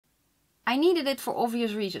I needed it for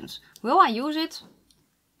obvious reasons. Will I use it?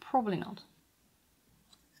 Probably not.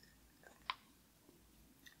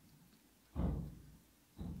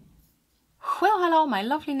 Well, hello my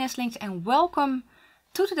lovely nestlings and welcome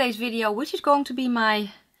to today's video, which is going to be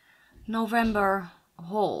my November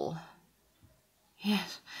haul.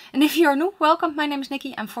 Yes, and if you're new, welcome. My name is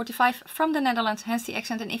Nikki. I'm 45 from the Netherlands, hence the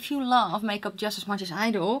accent. And if you love makeup just as much as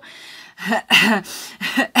I do,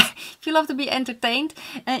 if you love to be entertained,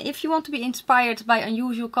 if you want to be inspired by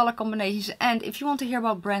unusual color combinations, and if you want to hear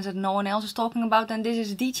about brands that no one else is talking about, then this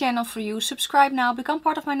is the channel for you. Subscribe now, become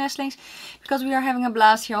part of my nestlings, because we are having a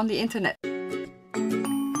blast here on the internet.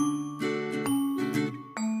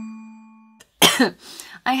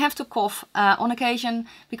 I have to cough on occasion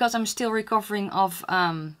because I'm still recovering of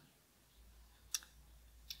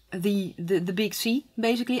the big C.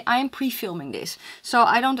 Basically, I am pre-filming this, so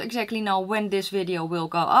I don't exactly know when this video will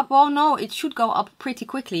go up. Well, no, it should go up pretty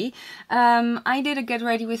quickly. I did a get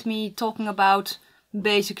ready with me talking about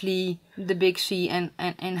basically the big C and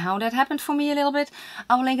how that happened for me a little bit.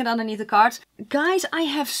 I will link it underneath the cards. Guys, I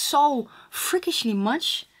have so freakishly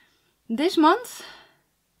much this month.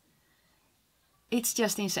 It's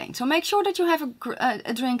just insane. So make sure that you have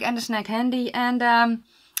a drink and a snack handy. And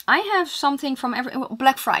I have something from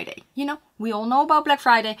Black Friday. You know, we all know about Black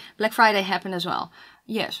Friday. Black Friday happened as well.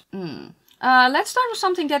 Yes. Let's start with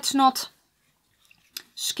something that's not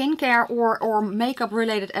skincare or makeup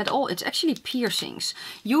related at all. It's actually piercings.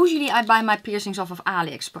 Usually I buy my piercings off of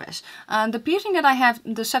AliExpress. The piercing that I have,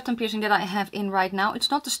 the septum piercing that I have in right now,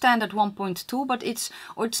 it's not the standard 1.2, but it's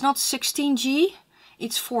not 16G.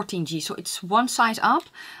 It's 14G, so it's one size up,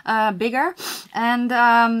 bigger, and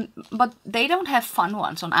but they don't have fun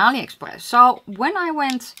ones on AliExpress. So when I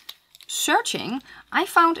went searching, I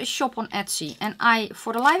found a shop on Etsy, and I,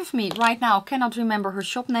 for the life of me, right now cannot remember her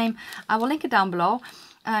shop name. I will link it down below.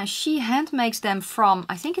 She hand makes them from,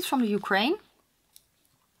 I think it's from the Ukraine,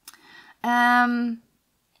 and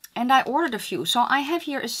I ordered a few. So I have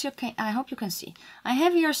here a silk. I hope you can see. I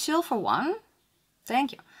have here a silver one.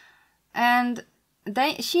 Thank you, and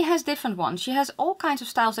she has different ones. She has all kinds of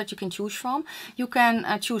styles that you can choose from. You can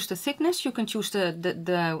choose the thickness, you can choose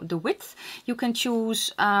the width, you can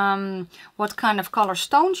choose what kind of color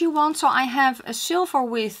stones you want. So I have a silver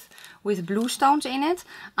with blue stones in it.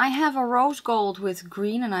 I have a rose gold with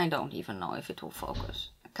green, and I don't even know if it will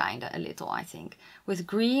focus. Kinda a little, I think, with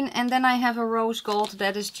green. And then I have a rose gold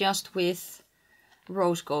that is just with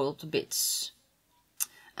rose gold bits.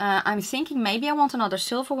 I'm thinking maybe I want another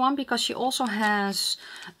silver one, because she also has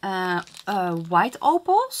white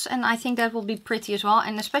opals, and I think that will be pretty as well.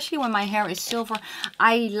 And especially when my hair is silver,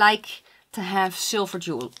 I like to have silver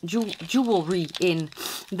jewelry in.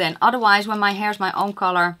 Then otherwise, when my hair is my own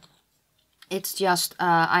color, it's just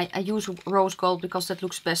I use rose gold because that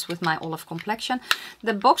looks best with my olive complexion.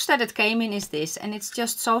 The box that it came in is this, and it's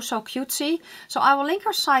just so cutesy. So I will link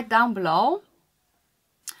her site down below.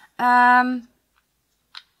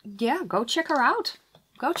 Yeah, go check her out.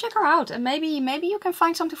 Go check her out, and maybe you can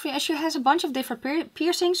find something for you. She has a bunch of different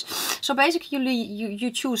piercings. So basically, you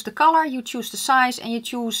choose the color, you choose the size, and you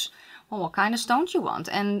choose, well, what kind of stones you want,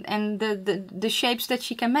 and the shapes that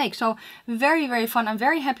she can make. So very fun. I'm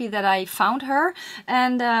very happy that I found her,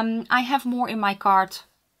 and I have more in my cart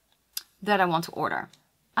that I want to order.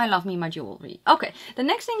 I love me my jewelry. Okay, the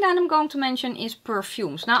next thing that I'm going to mention is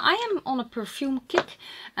perfumes. Now, I am on a perfume kick.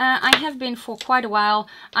 I have been for quite a while.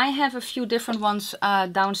 I have a few different ones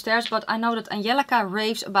downstairs, but I know that Angelica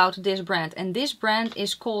raves about this brand. And this brand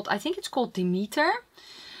is called, I think it's called Demeter.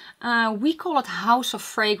 We call it House of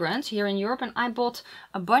Fragrance here in Europe. And I bought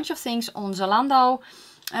a bunch of things on Zalando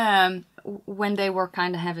when they were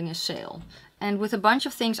kind of having a sale. And with a bunch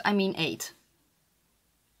of things, I mean 8.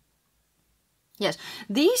 Yes,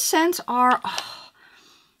 these scents are,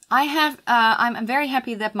 I'm very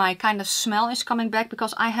happy that my kind of smell is coming back,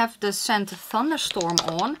 because I have the scent Thunderstorm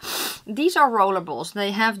on. These are rollerballs.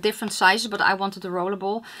 They have different sizes, but I wanted the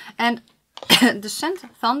rollerball. And the scent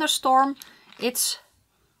Thunderstorm, it's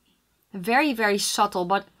very subtle,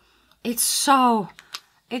 but it's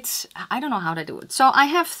I don't know how they do it. So I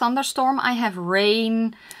have Thunderstorm, I have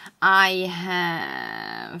Rain, I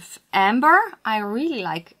have Amber. I really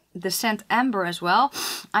like the scent Amber as well.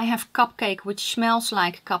 I have Cupcake, which smells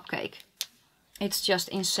like cupcake. It's just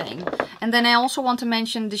insane. And then I also want to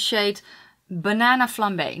mention the shade Banana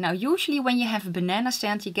Flambe. Now, usually when you have banana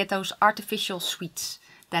scent, you get those artificial sweets.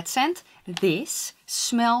 That scent, this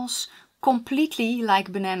smells completely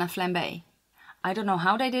like Banana Flambe. I don't know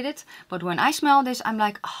how they did it, but when I smell this, I'm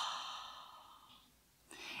like, oh.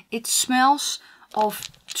 It smells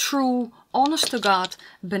of true honest to God,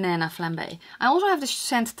 banana flambe. I also have the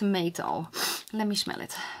scent tomato. Let me smell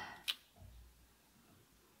it.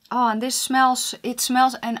 Oh, and this smells, it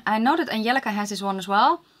smells, and I know that Angelica has this one as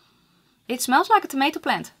well. It smells like a tomato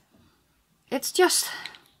plant. It's just,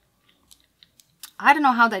 I don't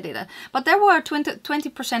know how they did it. But there were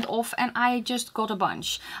 20% off and I just got a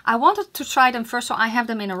bunch. I wanted to try them first, so I have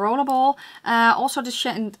them in a rollerball. Also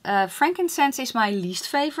the frankincense is my least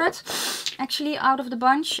favorite, actually, out of the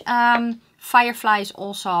bunch. Firefly is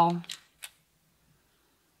also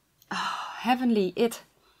heavenly.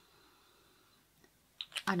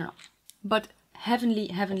 I don't know, but heavenly,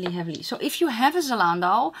 heavenly, heavenly. So if you have a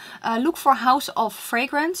Zalando, look for House of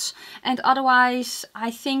Fragrance, and otherwise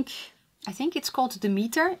I think it's called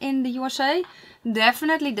Demeter in the USA.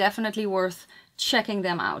 Definitely worth checking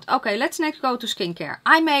them out. Okay, let's next go to skincare.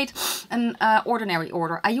 I made an ordinary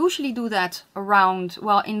order. I usually do that around,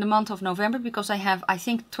 well, in the month of November, because I have, I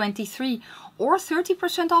think, 23 or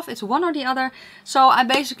 30% off. It's one or the other. So I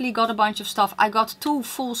basically got a bunch of stuff. I got 2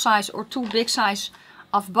 full size or 2 big size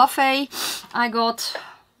of Buffet. I got,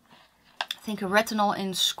 I think, a retinol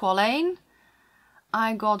in squalane.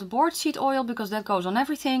 I got board seed oil because that goes on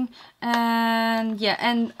everything. And yeah,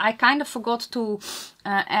 and I kind of forgot to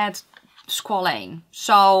add squalane.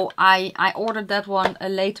 So I ordered that one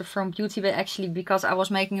later from Beauty Bay, actually, because I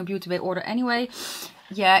was making a Beauty Bay order anyway.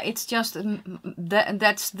 Yeah, it's just,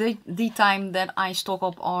 that's the time that I stock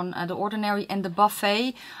up on the Ordinary. And the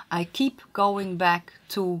Buffet, I keep going back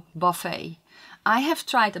to Buffet. I have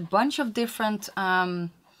tried a bunch of different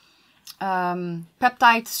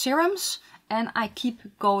peptide serums, and I keep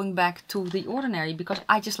going back to the Ordinary because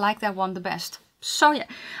I just like that one the best. So yeah,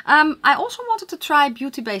 I also wanted to try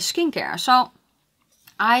Beauty Bay skincare. So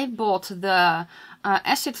I bought the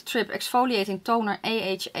Acid Trip Exfoliating Toner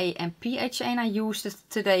AHA and PHA, and I used it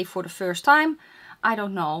today for the first time. I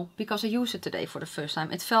don't know, because I used it today for the first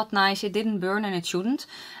time. It felt nice, it didn't burn and it shouldn't.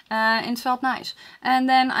 And it felt nice. And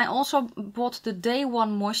then I also bought the Day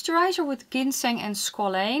One Moisturizer with ginseng and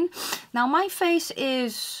squalane. Now my face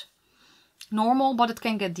is normal, but it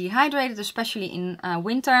can get dehydrated, especially in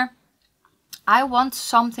winter. I want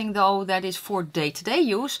something though that is for day-to-day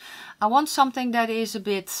use. I want something that is a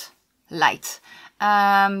bit light.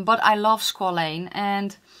 But I love squalane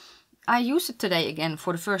and I used it today again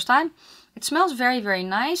for the first time. It smells very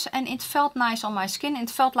nice and it felt nice on my skin. It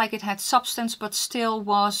felt like it had substance but still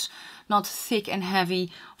was not thick and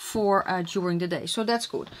heavy for during the day. So that's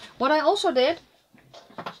good. What I also did,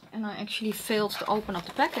 and I actually failed to open up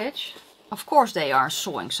the package. Of course they are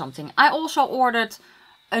sewing something. I also ordered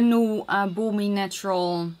a new Boomy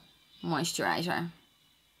Natural moisturizer.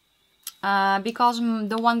 Because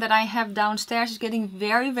the one that I have downstairs is getting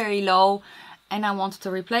very low. And I wanted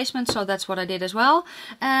a replacement, so that's what I did as well.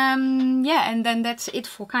 Yeah, and then that's it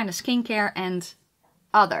for kind of skincare and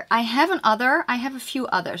other. I have a few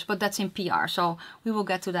others, but that's in PR. So we will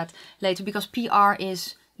get to that later because PR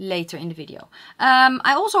is later in the video.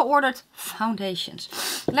 I also ordered foundations.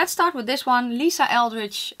 Let's start with this one. Lisa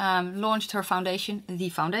Eldridge launched her foundation, The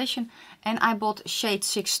Foundation. And I bought shade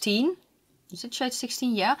 16. Is it shade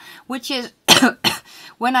 16? Yeah. Which is,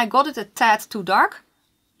 when I got it a tad too dark.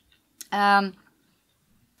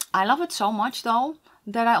 I love it so much though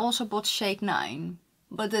that I also bought shade 9,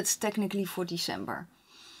 but that's technically for December.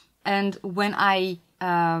 And when I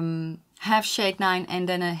have shade 9 and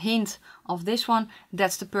then a hint of this one,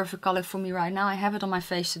 that's the perfect color for me right now. I have it on my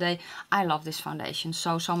face today. I love this foundation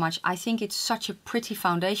so much. I think it's such a pretty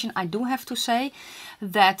foundation. I do have to say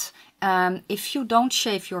that if you don't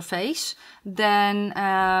shave your face,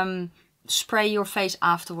 then spray your face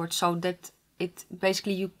afterwards so that it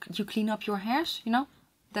basically you clean up your hairs, you know.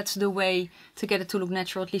 That's the way to get it to look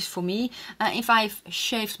natural, at least for me. If I've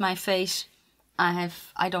shaved my face, I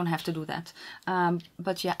don't have to do that.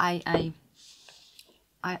 But yeah, I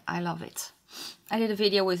love it. I did a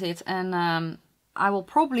video with it, and I will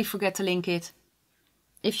probably forget to link it.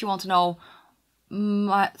 If you want to know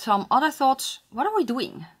some other thoughts, what are we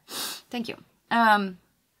doing? Thank you.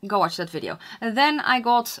 Go watch that video. And then I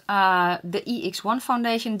got the EX1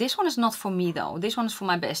 foundation. This one is not for me though. This one is for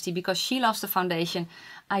my bestie because she loves the foundation.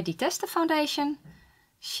 I detest the foundation.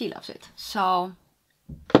 She loves it. So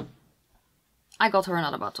I got her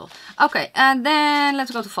another bottle. Okay, and then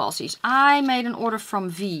let's go to falsies. I made an order from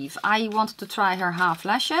Vive. I wanted to try her half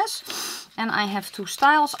lashes. And I have 2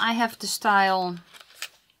 styles. I have the style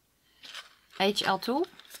HL2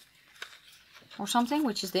 or something,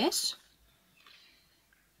 which is this.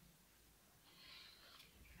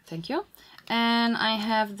 Thank you. And I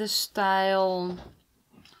have the style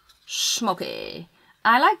Smoky.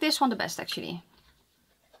 I like this one the best actually.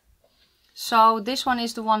 So this one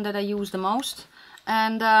is the one that I use the most.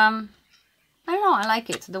 And I don't know, I like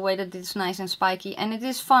it. The way that it's nice and spiky. And it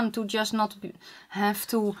is fun to just not have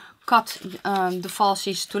to cut the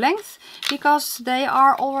falsies to length. Because they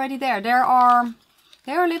are already there. They are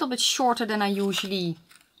a little bit shorter than I usually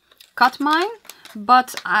cut mine.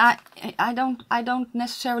 But I don't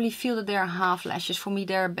necessarily feel that they are half lashes. For me,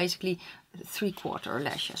 they're basically 3/4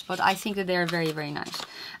 lashes. But I think that they're very, very nice.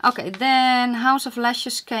 Okay, then House of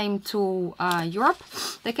Lashes came to Europe.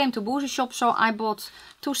 They came to Boozy Shop, so I bought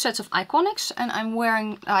 2 sets of Iconics. And I'm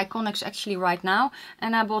wearing Iconics actually right now.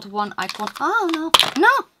 And I bought one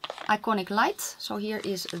Iconic Light. So here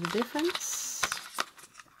is the difference.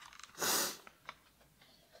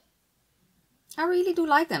 I really do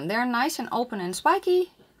like them. They're nice and open and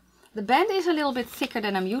spiky. The band is a little bit thicker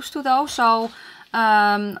than I'm used to though, so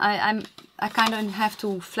I kind of have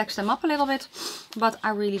to flex them up a little bit, but I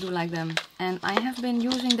really do like them. And I have been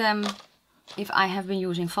using them if I have been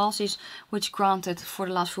using falsies, which granted for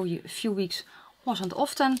the last few weeks wasn't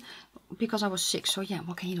often because I was sick. So yeah,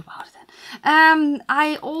 what can you do about it then?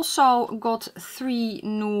 I also got 3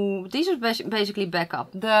 new, these are basically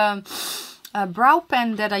backup. The brow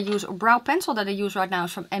pen that I use, or brow pencil that I use right now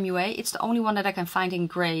is from MUA. It's the only one that I can find in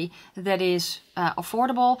grey that is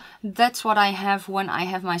affordable. That's what I have when I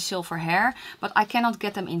have my silver hair, but I cannot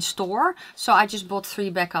get them in store. So I just bought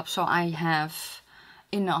 3 backups, so I have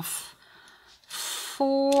enough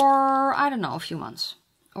for, I don't know, a few months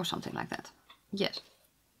or something like that. Yes.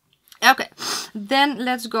 Okay, then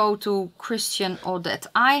let's go to Christian Odette.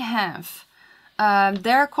 I have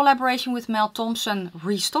their collaboration with Mel Thompson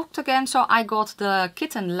restocked again. So I got the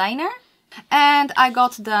Kitten Liner and I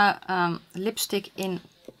got the lipstick in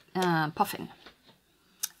Puffin.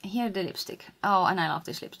 Here the lipstick. Oh, and I love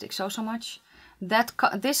this lipstick so much.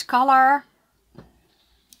 This color.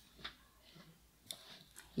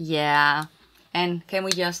 Yeah. And can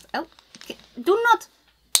we just... Oh, do not...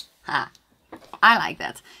 Ah, I like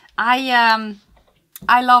that.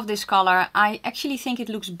 I love this color. I actually think it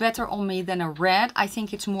looks better on me than a red. I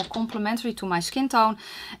think it's more complementary to my skin tone.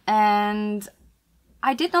 And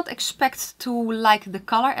I did not expect to like the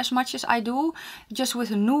color as much as I do. Just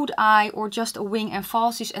with a nude eye or just a wing and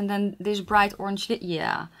falsies and then this bright orange lip.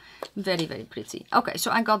 Yeah, very, very pretty. Okay,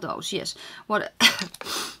 so I got those, yes. What?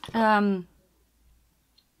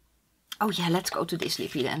 Oh yeah, let's go to this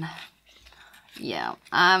lippy then. Yeah,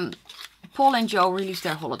 Paul and Joe released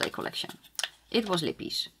their holiday collection. It was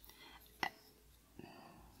lippies.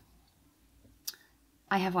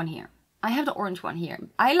 I have one here. I have the orange one here.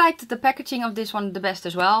 I liked the packaging of this one the best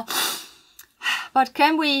as well. But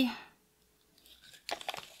can we...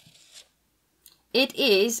 It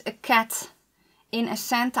is a cat in a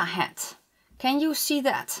Santa hat. Can you see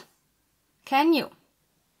that? Can you?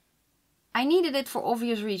 I needed it for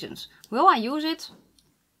obvious reasons. Will I use it?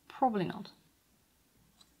 Probably not.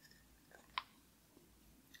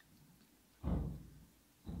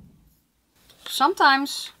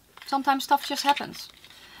 Sometimes stuff just happens.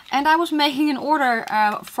 And I was making an order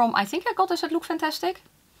from, I think I got this at Look Fantastic.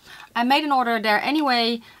 I made an order there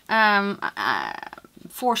anyway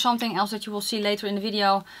for something else that you will see later in the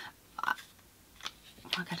video.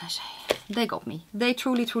 What can I say? They got me. They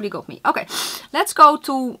truly, truly got me. Okay, let's go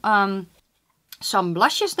to some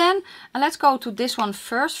blushes then. And let's go to this one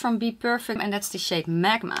first from Be Perfect. And that's the shade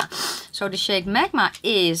Magma. So the shade Magma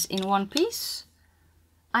is in one piece.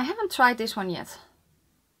 I haven't tried this one yet.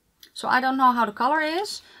 So I don't know how the color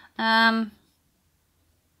is.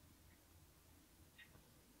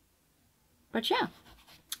 But yeah,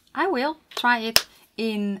 I will try it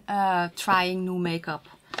in trying new makeup,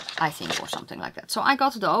 I think, or something like that. So I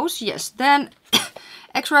got those, yes. Then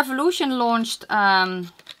X Revolution launched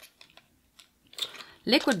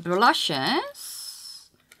liquid blushes.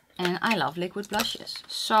 And I love liquid blushes.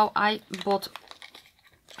 So I bought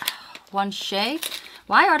one shade.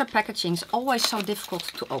 Why are the packagings always so difficult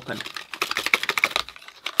to open?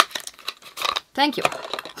 Thank you.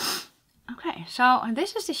 Okay, so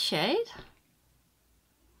this is the shade.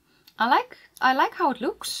 I like how it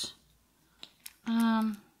looks.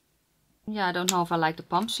 Yeah, I don't know if I like the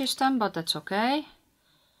pump system, but that's okay.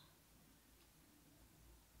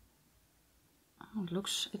 Oh,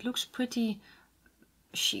 it looks pretty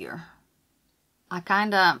sheer.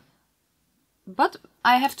 But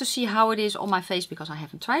I have to see how it is on my face because I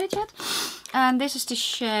haven't tried it yet. And this is the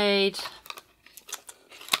shade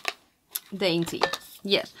Dainty.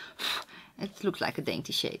 Yes, it looks like a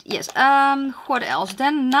dainty shade. Yes. What else?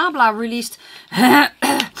 Then Nabla released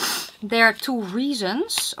their 2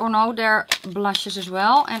 Reasons. Or no, their blushes as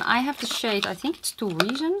well. And I have the shade, I think it's 2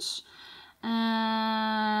 Reasons.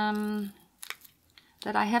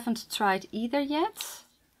 that I haven't tried either yet.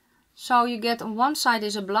 So you get on one side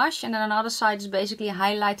is a blush and then another side is basically a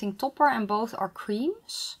highlighting topper, and both are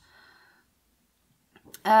creams.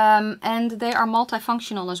 And they are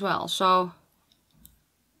multifunctional as well. So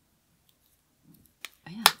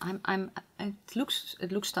yeah, it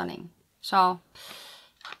looks stunning. So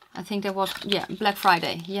I think that was, yeah, Black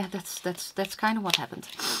Friday. Yeah, that's kind of what happened.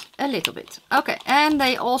 A little bit. Okay, and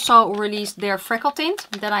they also released their freckle tint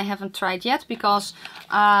that I haven't tried yet because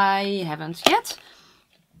I haven't yet.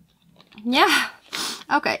 Yeah.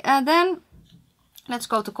 Okay, then let's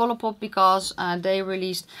go to Colourpop because they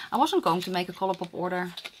released... I wasn't going to make a Colourpop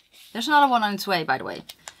order. There's another one on its way, by the way.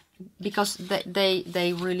 Because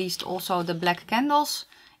they released also the black candles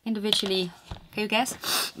individually. Can you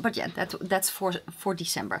guess? But yeah, that's for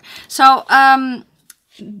December. So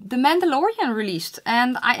the Mandalorian released,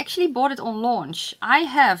 and I actually bought it on launch. I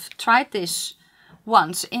have tried this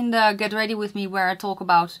once in the Get Ready With Me where I talk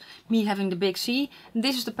about me having the big C.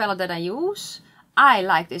 This is the palette that I use. I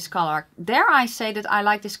like this color. Dare I say that I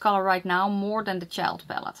like this color right now more than the Child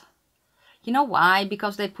palette. You know why?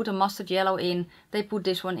 Because they put a mustard yellow in, they put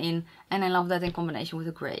this one in, and I love that in combination with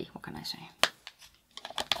a grey. What can I say?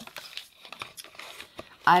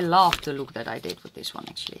 I love the look that I did with this one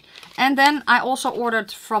actually. And then I also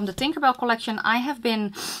ordered from the Tinkerbell collection. I have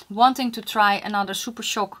been wanting to try another Super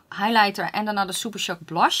Shock highlighter and another Super Shock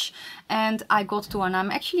blush. And I got to, and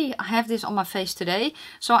I have this on my face today.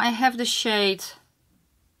 So I have the shade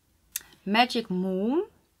Magic Moon.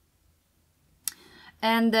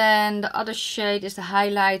 And then the other shade is the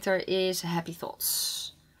highlighter is Happy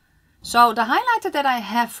Thoughts. So the highlighter that I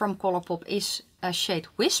have from Colourpop is a shade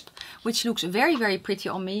Wisp, which looks very, very pretty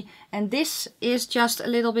on me. And this is just a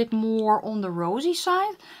little bit more on the rosy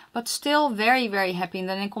side, but still very, very happy. And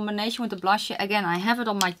then in combination with the blush, again, I have it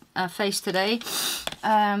on my face today.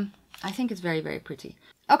 I think it's very, very pretty.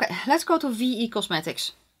 Okay, let's go to VE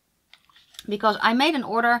Cosmetics. Because I made an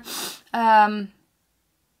order.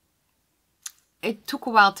 It took a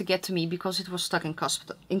while to get to me because it was stuck in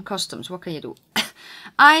customs. What can you do?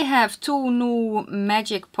 I have two new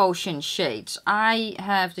Magic Potion shades. I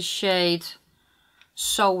have the shade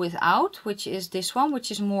So Without, which is this one,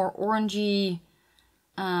 which is more orangey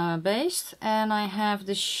based. And I have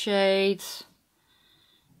the shade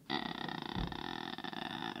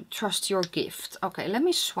Trust Your Gift. Okay, let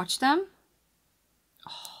me swatch them.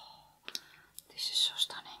 Oh, this is so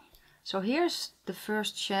stunning. So here's the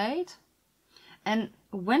first shade. And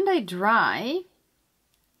when they dry,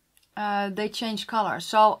 they change color.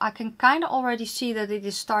 So I can kind of already see that it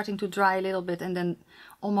is starting to dry a little bit, and then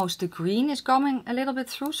almost the green is coming a little bit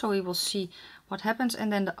through. So we will see what happens.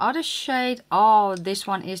 And then the other shade, oh, this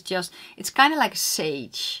one is just, it's kind of like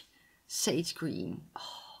sage green.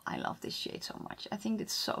 Oh, I love this shade so much. I think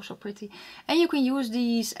it's so, so pretty. And you can use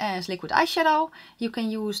these as liquid eyeshadow. You can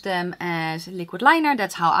use them as liquid liner.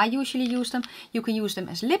 That's how I usually use them. You can use them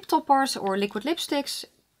as lip toppers or liquid lipsticks.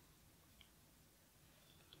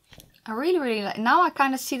 I really, really like. Now I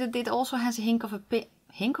kind of see that it also has a hint of a pink.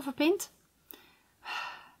 Hint of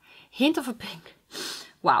a pink.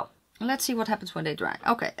 Wow. Let's see what happens when they dry.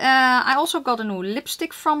 Okay. I also got a new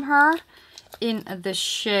lipstick from her in the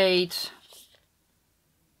shade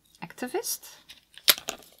Activist.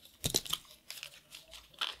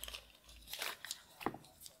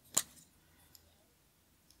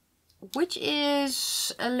 Which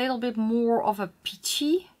is a little bit more of a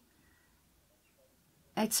peachy.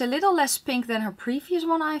 It's a little less pink than her previous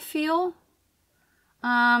one, I feel.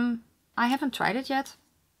 I haven't tried it yet.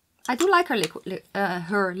 I do like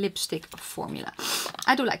her lipstick formula.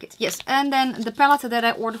 I do like it, yes. And then the palette that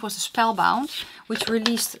I ordered was the Spellbound, which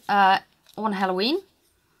released on Halloween.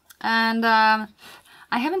 And I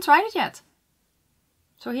haven't tried it yet.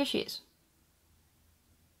 So here she is.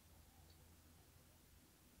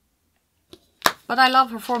 But I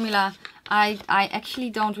love her formula. I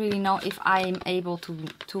actually don't really know if I'm able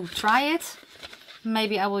to try it.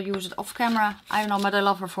 Maybe I will use it off camera. I don't know, but I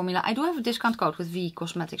love her formula. I do have a discount code with VE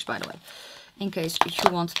Cosmetics, by the way. In case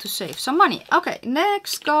you want to save some money. Okay,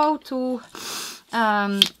 next go to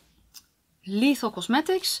Lethal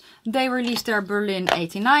Cosmetics. They released their Berlin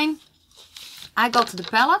 89. I got the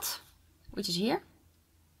palette, which is here.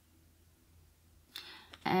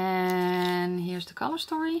 And here's the color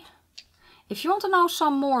story. If you want to know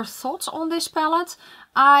some more thoughts on this palette,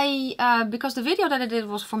 because the video that I did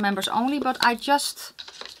was for members only, but I just...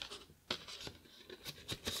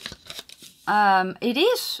 it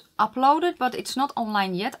is uploaded, but it's not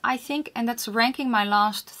online yet, I think. And that's ranking my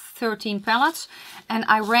last 13 palettes, and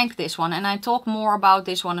I rank this one, and I talk more about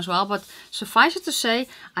this one as well. But suffice it to say,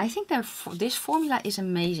 I think that this formula is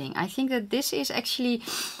amazing. I think that this is actually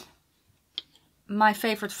my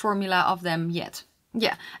favorite formula of them yet.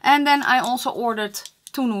 Yeah, and then I also ordered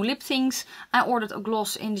 2 new lip things. I ordered a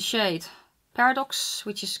gloss in the shade Paradox,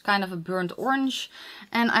 which is kind of a burnt orange,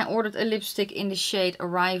 and I ordered a lipstick in the shade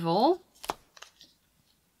Arrival.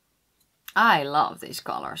 I love this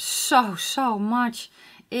color so much.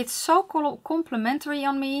 It's so complimentary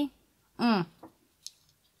on me.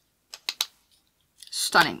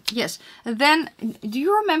 Stunning. Yes. Then, do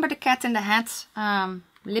you remember the Cat in the Hat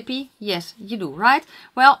lippy? Yes, you do, right?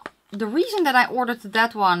 Well, the reason that I ordered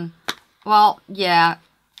that one, well, yeah,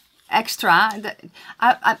 extra.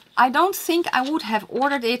 I don't think I would have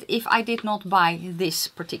ordered it if I did not buy this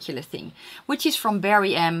particular thing, which is from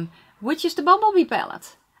Barry M, which is the Bumblebee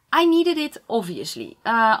palette. I needed it, obviously.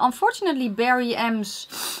 Unfortunately, Barry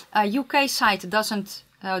M's UK site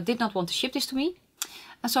did not want to ship this to me.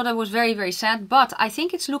 So that was very sad. But I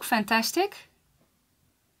think it's Look Fantastic.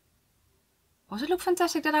 Was it Look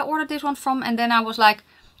Fantastic that I ordered this one from? And then I was like,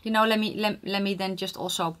 you know, let me then just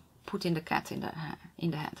also put in the cat in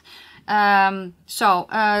the hat.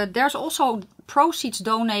 There's also proceeds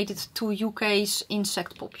donated to UK's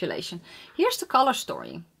insect population. Here's the color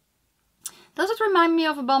story. Does it remind me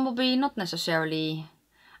of a bumblebee? Not necessarily.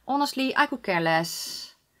 Honestly, I could care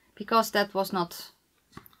less, because that was not...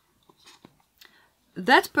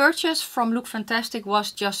 That purchase from Look Fantastic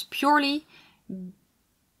was just purely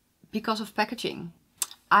because of packaging.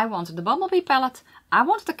 I wanted the Bumblebee palette, I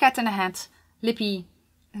wanted the Cat in a Hat lippy,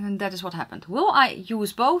 and that is what happened. Will I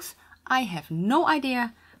use both? I have no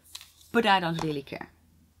idea, but I don't really care.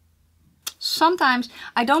 Sometimes,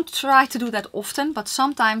 I don't try to do that often, but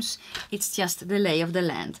sometimes it's just the lay of the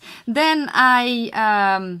land. Then I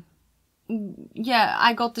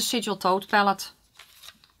got the Sigil Toad palette.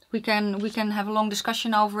 We can have a long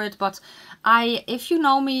discussion over it, but if you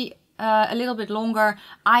know me a little bit longer,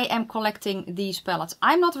 I am collecting these palettes.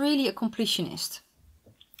 I'm not really a completionist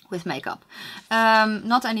with makeup.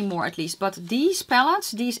 Not anymore, at least. But these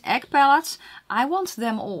palettes, these egg palettes, I want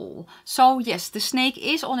them all. So yes, the snake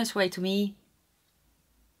is on its way to me.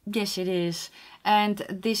 Yes, it is. And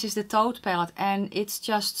this is the Toad palette. And it's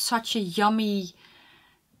just such a yummy,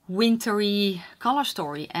 wintry color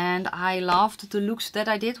story. And I loved the looks that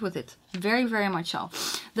I did with it. Very much so.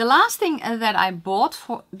 The last thing that I bought,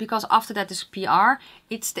 because after that is PR,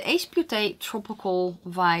 it's the Ace Beauté Tropical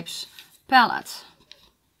Vibes palette.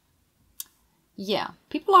 Yeah,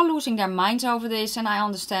 people are losing their minds over this, and I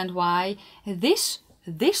understand why.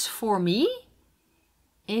 This for me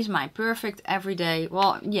is my perfect everyday,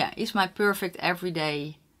 well, yeah, is my perfect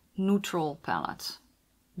everyday neutral palette.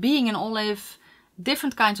 Being an olive,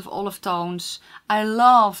 different kinds of olive tones. I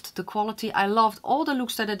loved the quality. I loved all the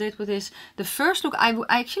looks that I did with this. The first look, I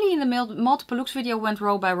actually in the multiple looks video went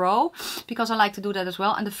row by row, because I like to do that as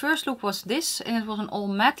well. And the first look was this, and it was an all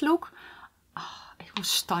matte look. Oh, it was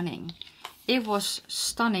stunning. It was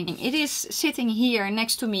stunning. It is sitting here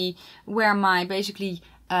next to me where my basically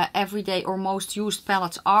everyday or most used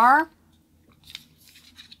palettes are.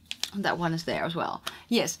 That one is there as well.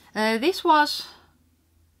 Yes, this was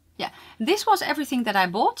everything that I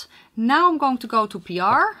bought. Now I'm going to go to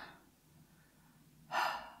PR,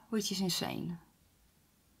 which is insane.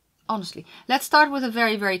 Honestly, let's start with a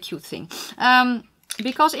very cute thing.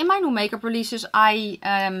 Because in my new makeup releases, I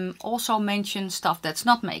also mention stuff that's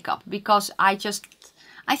not makeup, because I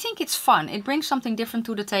think it's fun. It brings something different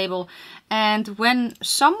to the table. And when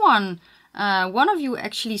someone, one of you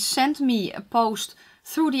actually sent me a post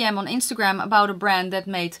through DM on Instagram about a brand that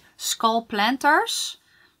made skull planters,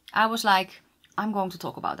 I was like, I'm going to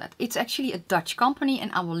talk about that. It's actually a Dutch company,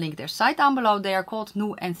 and I will link their site down below. They are called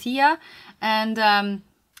Nu and Thea. And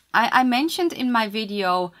I mentioned in my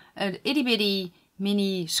video an itty bitty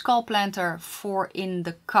mini skull planter for in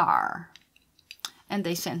the car. And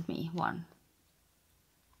they sent me one.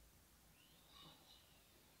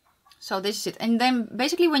 So this is it. And then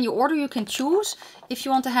basically when you order, you can choose if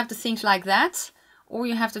you want to have the things like that, or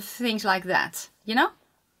you have the things like that, you know?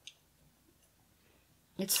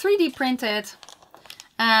 It's 3D printed.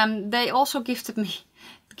 They also gifted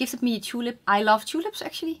me a tulip. I love tulips,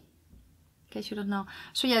 actually, in case you don't know.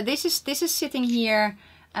 So yeah, this is sitting here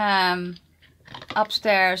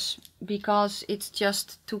upstairs because it's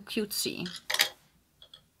just too cutesy.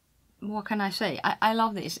 What can I say? I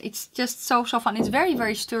love this. It's just so fun. It's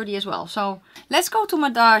very sturdy as well. So let's go to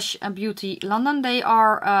Madaj Beauty London. They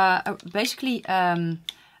are basically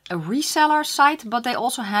a reseller site, but they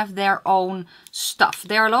also have their own stuff.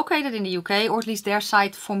 They are located in the UK, or at least their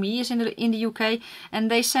site for me is in the UK, and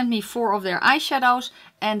they sent me 4 of their eyeshadows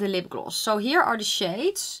and the lip gloss. So here are the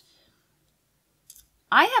shades.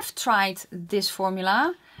 I have tried this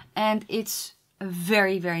formula and it's a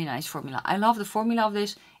very, very nice formula. I love the formula of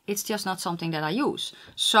this. It's just not something that I use.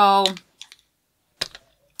 So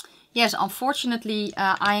yes, unfortunately,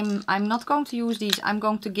 I'm not going to use these. I'm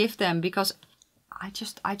going to give them because I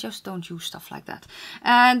just don't use stuff like that.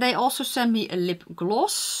 And they also sent me a lip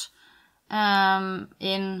gloss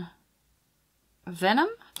in Venom.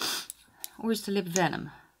 Or is the lip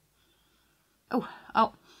Venom?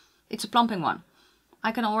 Oh, it's a plumping one.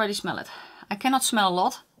 I can already smell it. I cannot smell a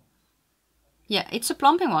lot. Yeah, it's a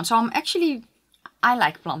plumping one. So I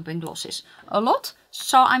like plumping glosses a lot.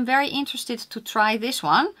 So I'm very interested to try this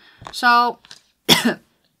one. So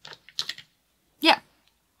yeah.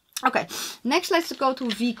 Okay, next let's go to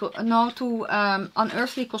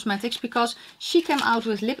Unearthly Cosmetics, because she came out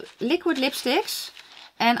with liquid lipsticks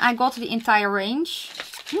and I got the entire range.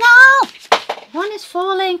 No! One is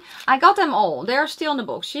falling. I got them all. They're still in the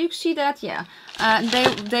box. You see that? Yeah.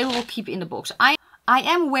 They will keep in the box. I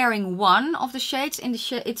am wearing one of the shades.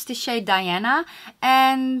 It's the shade Diana.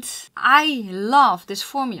 And I love this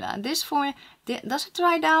formula. This formula, does it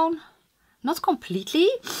dry down? Not completely.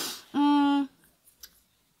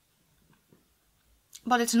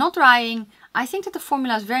 But it's not drying. I think that the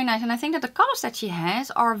formula is very nice, and I think that the colors that she has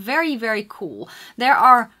are very, very cool. There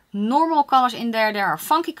are normal colors in there, there are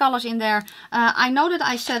funky colors in there. I know that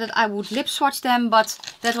I said that I would lip swatch them, but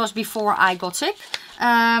that was before I got sick.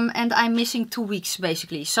 And I'm missing 2 weeks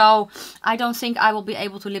basically. So I don't think I will be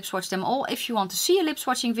able to lip swatch them all. If you want to see a lip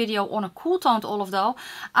swatching video on a cool toned olive though,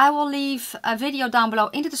 I will leave a video down below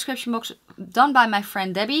in the description box done by my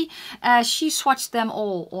friend Debbie. She swatched them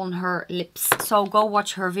all on her lips. So go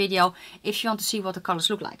watch her video if you want to see what the colors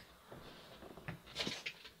look like.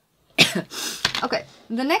 Okay,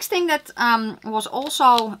 the next thing that was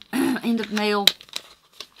also in the mail,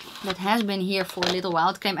 that has been here for a little while.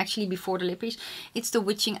 It came actually before the lippies. It's the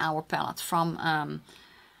Witching Hour palette from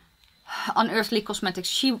Unearthly Cosmetics.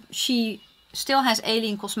 She still has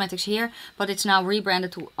Alien Cosmetics here, but it's now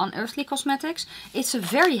rebranded to Unearthly Cosmetics. It's a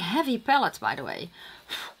very heavy palette, by the way.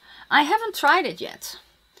 I haven't tried it yet.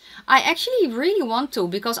 I actually really want to,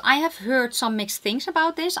 because I have heard some mixed things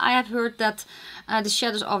about this. I have heard that the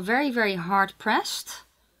shadows are very, very hard pressed.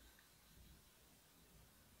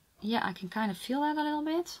 Yeah, I can kind of feel that a little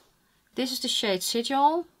bit. This is the shade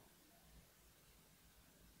Sigil.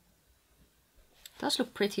 Does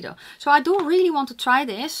look pretty though. So I do really want to try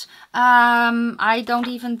this. I don't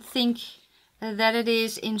even think that it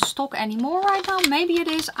is in stock anymore right now. Maybe it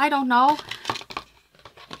is, I don't know.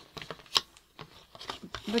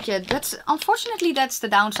 But yeah, unfortunately that's the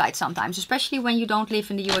downside sometimes, especially when you don't live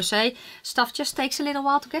in the USA. Stuff just takes a little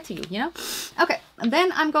while to get to you, you know? Okay, and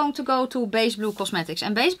then I'm going to go to Base Blue Cosmetics.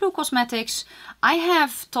 And Base Blue Cosmetics, I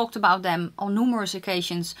have talked about them on numerous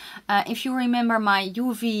occasions. If you remember my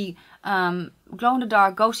UV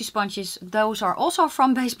glow-in-the-dark ghosty sponges, those are also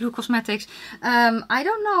from Base Blue Cosmetics. I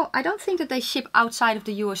don't know, I don't think that they ship outside of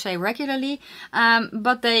the USA regularly,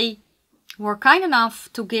 but they were kind enough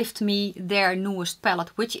to gift me their newest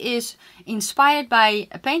palette, which is inspired by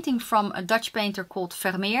a painting from a Dutch painter called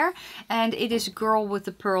Vermeer, and it is Girl with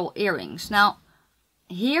the Pearl Earrings. Now,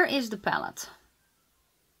 here is the palette.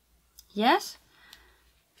 Yes?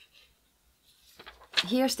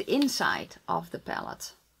 Here's the inside of the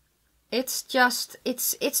palette. It's just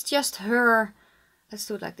her, let's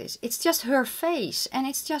do it like this. It's just her face, and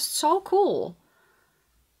it's just so cool.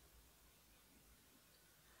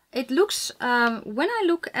 It looks, when I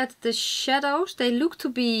look at the shadows, they look to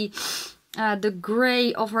be the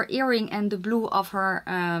grey of her earring and the blue of her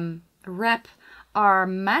wrap are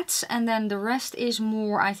mattes, and then the rest is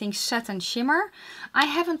more, I think, satin shimmer. I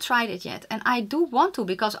haven't tried it yet, and I do want to,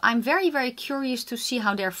 because I'm very, very curious to see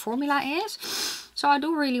how their formula is. So I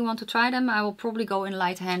do really want to try them. I will probably go in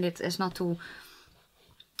light-handed as not to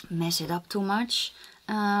mess it up too much.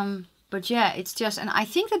 But yeah, it's just, and I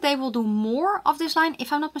think that they will do more of this line.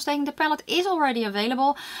 If I'm not mistaken, the palette is already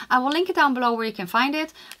available. I will link it down below where you can find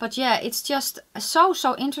it. But yeah, it's just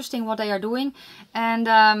so interesting what they are doing.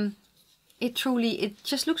 And it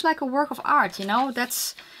just looks like a work of art, you know.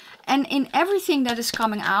 And in everything that is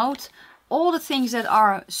coming out, all the things that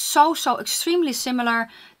are so extremely similar,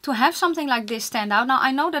 to have something like this stand out. Now,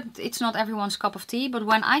 I know that it's not everyone's cup of tea, but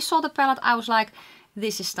when I saw the palette, I was like,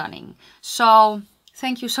 this is stunning. So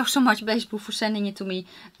thank you so much, Base Blue, for sending it to me.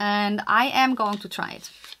 And I am going to try it.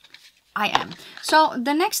 I am. So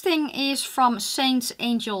the next thing is from Saints,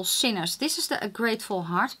 Angels, Sinners. This is the A Grateful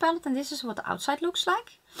Heart palette, and this is what the outside looks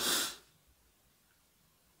like.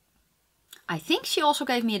 I think she also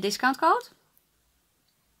gave me a discount code,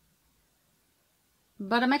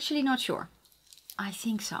 but I'm actually not sure. I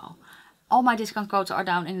think so. All my discount codes are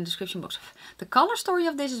down in the description box. The color story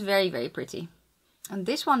of this is very, very pretty. And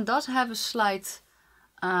this one does have a slight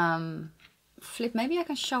flip. Maybe I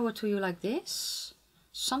can show it to you like this.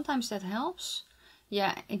 Sometimes that helps.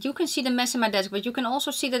 Yeah, and you can see the mess in my desk, but you can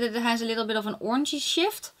also see that it has a little bit of an orangey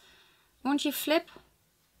shift. Orangey flip.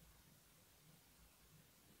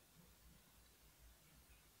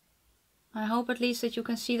 I hope at least that you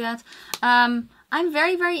can see that. I'm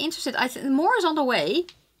very, very interested. More is on the way.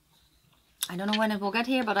 I don't know when it will get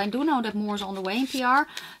here, but I do know that more is on the way in PR.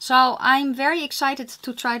 So I'm very excited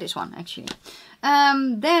to try this one, actually.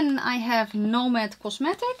 Then I have Nomad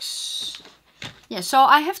Cosmetics. Yeah, so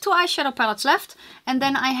I have 2 eyeshadow palettes left, and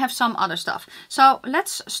then I have some other stuff. So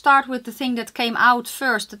let's start with the thing that came out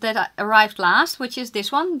first, that arrived last, which is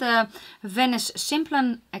this one, the Venice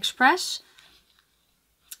Simplon Express.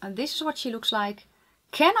 And this is what she looks like.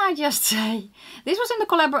 Can I just say, this was in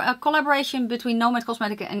the collaboration between Nomad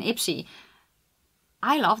Cosmetics and Ipsy.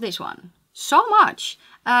 I love this one so much.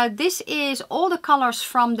 This is all the colors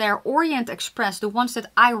from their Orient Express, the ones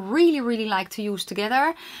that I really, really like to use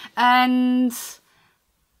together. And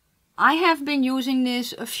I have been using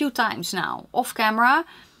this a few times now, off camera.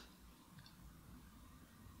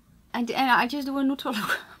 And I just do a neutral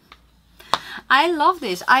look. I love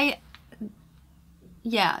this.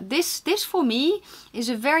 Yeah, this for me is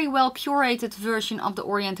a very well curated version of the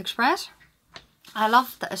Orient Express. I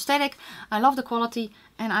love the aesthetic, I love the quality,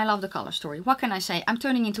 and I love the color story. What can I say? I'm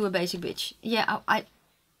turning into a basic bitch. Yeah,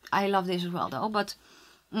 I love this as well though, but...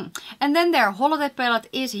 And then their holiday palette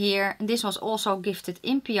is here. And this was also gifted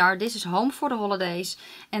in PR. This is Home for the Holidays.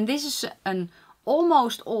 And this is an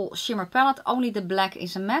almost all shimmer palette. Only the black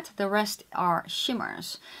is a matte. The rest are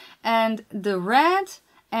shimmers. And the red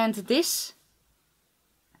and this...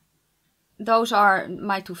 Those are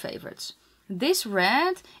my 2 favorites. This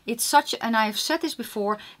red, it's such, and I've said this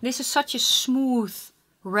before, this is such a smooth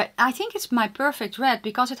red. I think it's my perfect red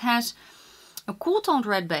because it has a cool toned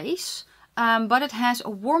red base, but it has a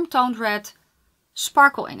warm toned red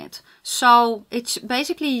sparkle in it. So it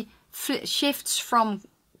basically shifts from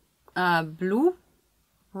blue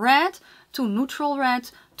red to neutral red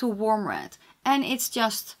to warm red. And it's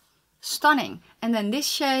just stunning. And then this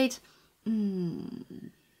shade...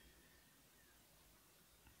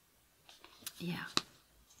 Yeah,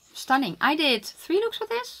 stunning. I did 3 looks with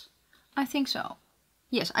this. I think so.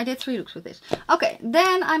 Yes, I did 3 looks with this. Okay,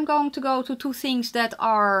 then I'm going to go to 2 things that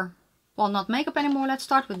are, well, not makeup anymore. Let's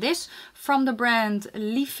start with this from the brand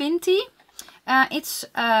Lifinti. It's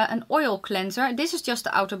an oil cleanser. This is just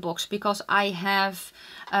the outer box because I have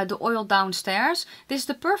the oil downstairs. This is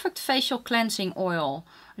the perfect facial cleansing oil.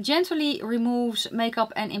 Gently removes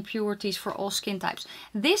makeup and impurities for all skin types.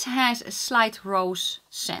 This has a slight rose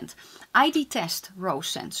scent. I detest rose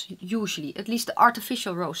scents, usually, at least the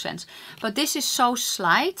artificial rose scents. But this is so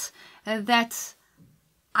slight that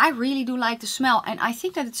I really do like the smell. And I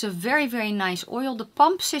think that it's a very, very nice oil. The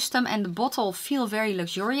pump system and the bottle feel very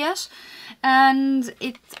luxurious. And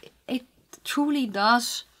it truly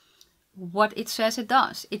does what it says it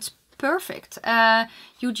does. It's perfect.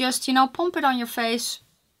 You just, you know, pump it on your face,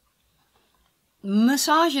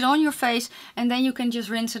 massage it on your face, and then you can just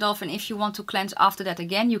rinse it off. And if you want to cleanse after that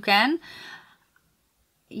again, you can.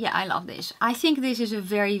 Yeah, I love this. I think this is a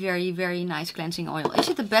very, very, very nice cleansing oil. Is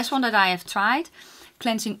it the best one that I have tried?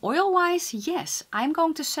 Cleansing oil wise, yes. I'm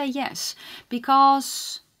going to say yes,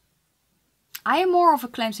 because I am more of a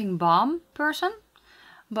cleansing balm person,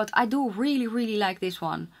 but I do really, really like this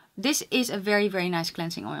one. This is a very, very nice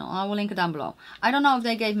cleansing oil. I will link it down below. I don't know if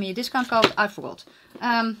they gave me a discount code. I forgot.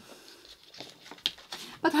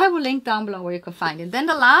 But I will link down below where you can find it. Then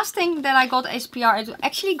the last thing that I got as PR, I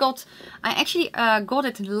actually got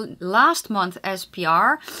it last month as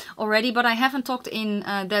PR already, but I haven't talked in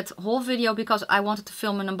that whole video because I wanted to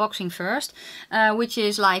film an unboxing first, which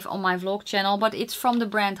is live on my vlog channel. But it's from the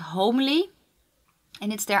brand Homely,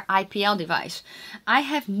 and it's their IPL device. I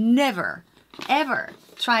have never, ever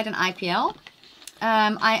tried an IPL.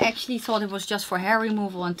 I actually thought it was just for hair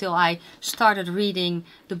removal until I started reading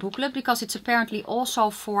the booklet, because it's apparently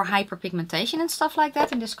also for hyperpigmentation and stuff like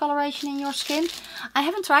that, and discoloration in your skin. I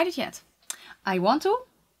haven't tried it yet. I want to.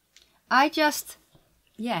 I just,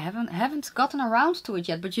 yeah, haven't gotten around to it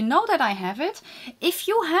yet. But you know that I have it. If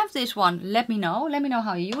you have this one, let me know. Let me know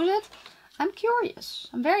how you use it. I'm curious.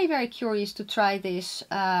 I'm very, very curious to try this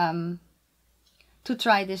to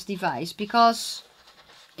try this device, because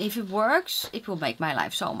if it works, it will make my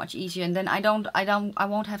life so much easier, and then I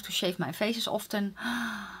won't have to shave my face as often,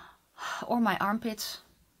 or my armpits,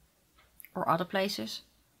 or other places.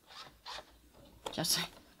 Just saying.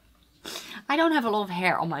 I don't have a lot of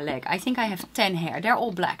hair on my leg. I think I have 10 hair. They're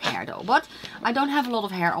all black hair though, but I don't have a lot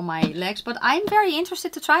of hair on my legs. But I'm very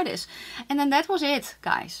interested to try this. And then that was it,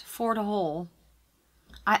 guys, for the haul.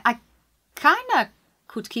 I kind of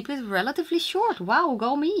could keep it relatively short. Wow,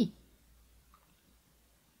 go me.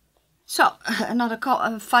 So, another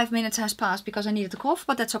 5 minutes has passed because I needed to cough,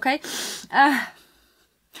 but that's okay.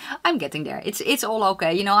 I'm getting there. It's all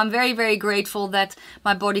okay. You know, I'm very, very grateful that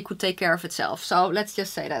my body could take care of itself. So, let's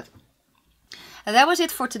just say that. And that was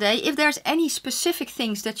it for today. If there's any specific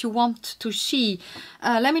things that you want to see,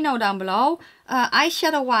 let me know down below.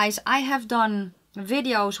 Eyeshadow wise, I have done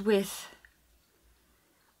videos with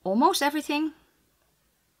almost everything.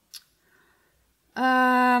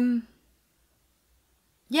 Yeah,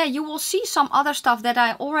 you will see some other stuff that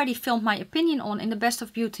I already filmed my opinion on in the Best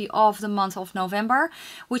of Beauty of the month of November,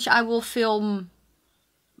 which I will film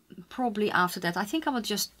probably after that. I think I will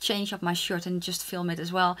just change up my shirt and just film it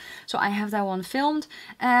as well. So I have that one filmed.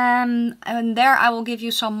 And there I will give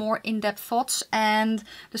you some more in-depth thoughts, and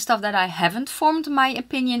the stuff that I haven't formed my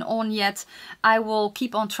opinion on yet, I will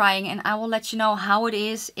keep on trying, and I will let you know how it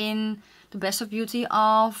is in the Best of Beauty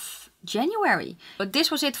of January. But this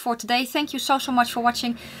was it for today. Thank you so much for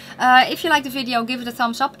watching. If you like the video, give it a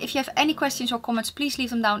thumbs up. If you have any questions or comments, please leave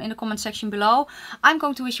them down in the comment section below. I'm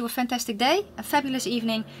going to wish you a fantastic day, a fabulous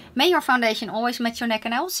evening. May your foundation always match your neck,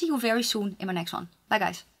 and I will see you very soon in my next one. Bye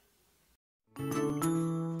guys.